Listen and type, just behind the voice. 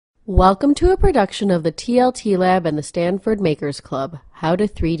Welcome to a production of the TLT Lab and the Stanford Makers Club, How to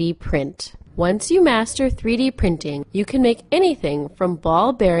 3D Print. Once you master 3D printing, you can make anything from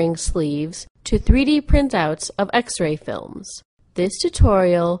ball bearing sleeves to 3D printouts of X-ray films. This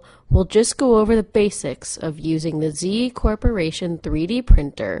tutorial will just go over the basics of using the ZCorp 3D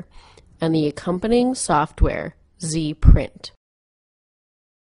printer and the accompanying software, ZPrint.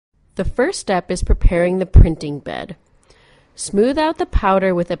 The first step is preparing the printing bed. Smooth out the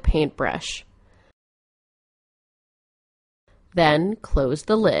powder with a paintbrush. Then close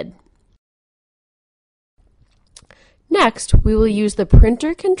the lid. Next, we will use the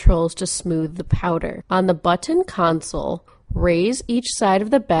printer controls to smooth the powder. On the button console, raise each side of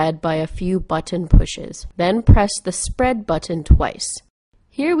the bed by a few button pushes. Then press the spread button twice.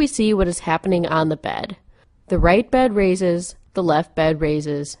 Here we see what is happening on the bed. The right bed raises, the left bed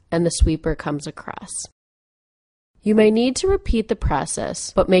raises, and the sweeper comes across. You may need to repeat the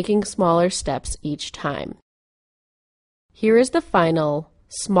process, but making smaller steps each time. Here is the final,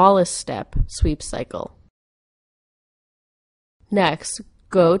 smallest step, sweep cycle. Next,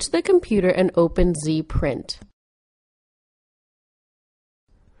 go to the computer and open ZPrint.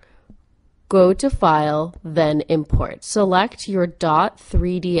 Go to File, then Import. Select your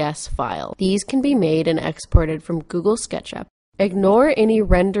 .3ds file. These can be made and exported from Google SketchUp. Ignore any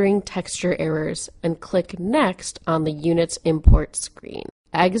rendering texture errors and click Next on the Units Import screen.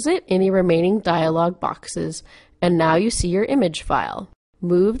 Exit any remaining dialog boxes, and now you see your image file.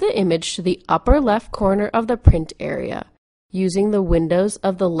 Move the image to the upper left corner of the print area, using the windows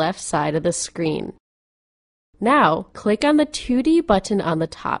of the left side of the screen. Now, click on the 2D button on the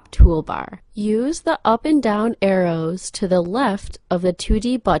top toolbar. Use the up and down arrows to the left of the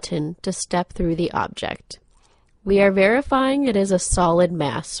 2D button to step through the object. We are verifying it is a solid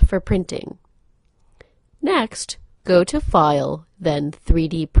mass for printing. Next, go to File, then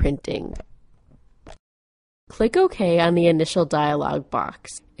 3D Printing. Click OK on the initial dialog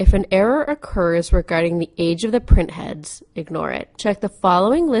box. If an error occurs regarding the age of the print heads, ignore it. Check the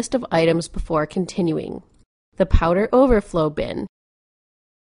following list of items before continuing: the powder overflow bin,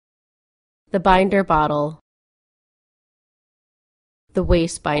 the binder bottle, the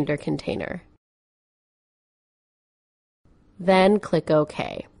waste binder container. Then click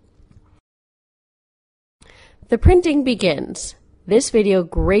OK. The printing begins. This video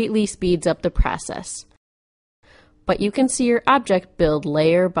greatly speeds up the process, but you can see your object build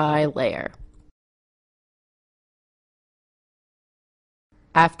layer by layer.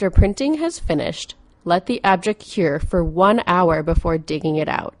 After printing has finished, let the object cure for 1 hour before digging it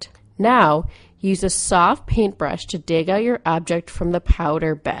out. Now, use a soft paintbrush to dig out your object from the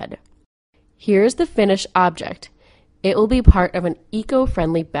powder bed. Here's the finished object. It will be part of an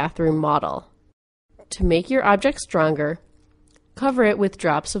eco-friendly bathroom model. To make your object stronger, cover it with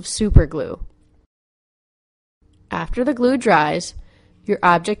drops of super glue. After the glue dries, your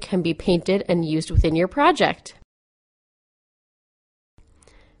object can be painted and used within your project.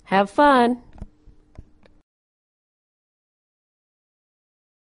 Have fun!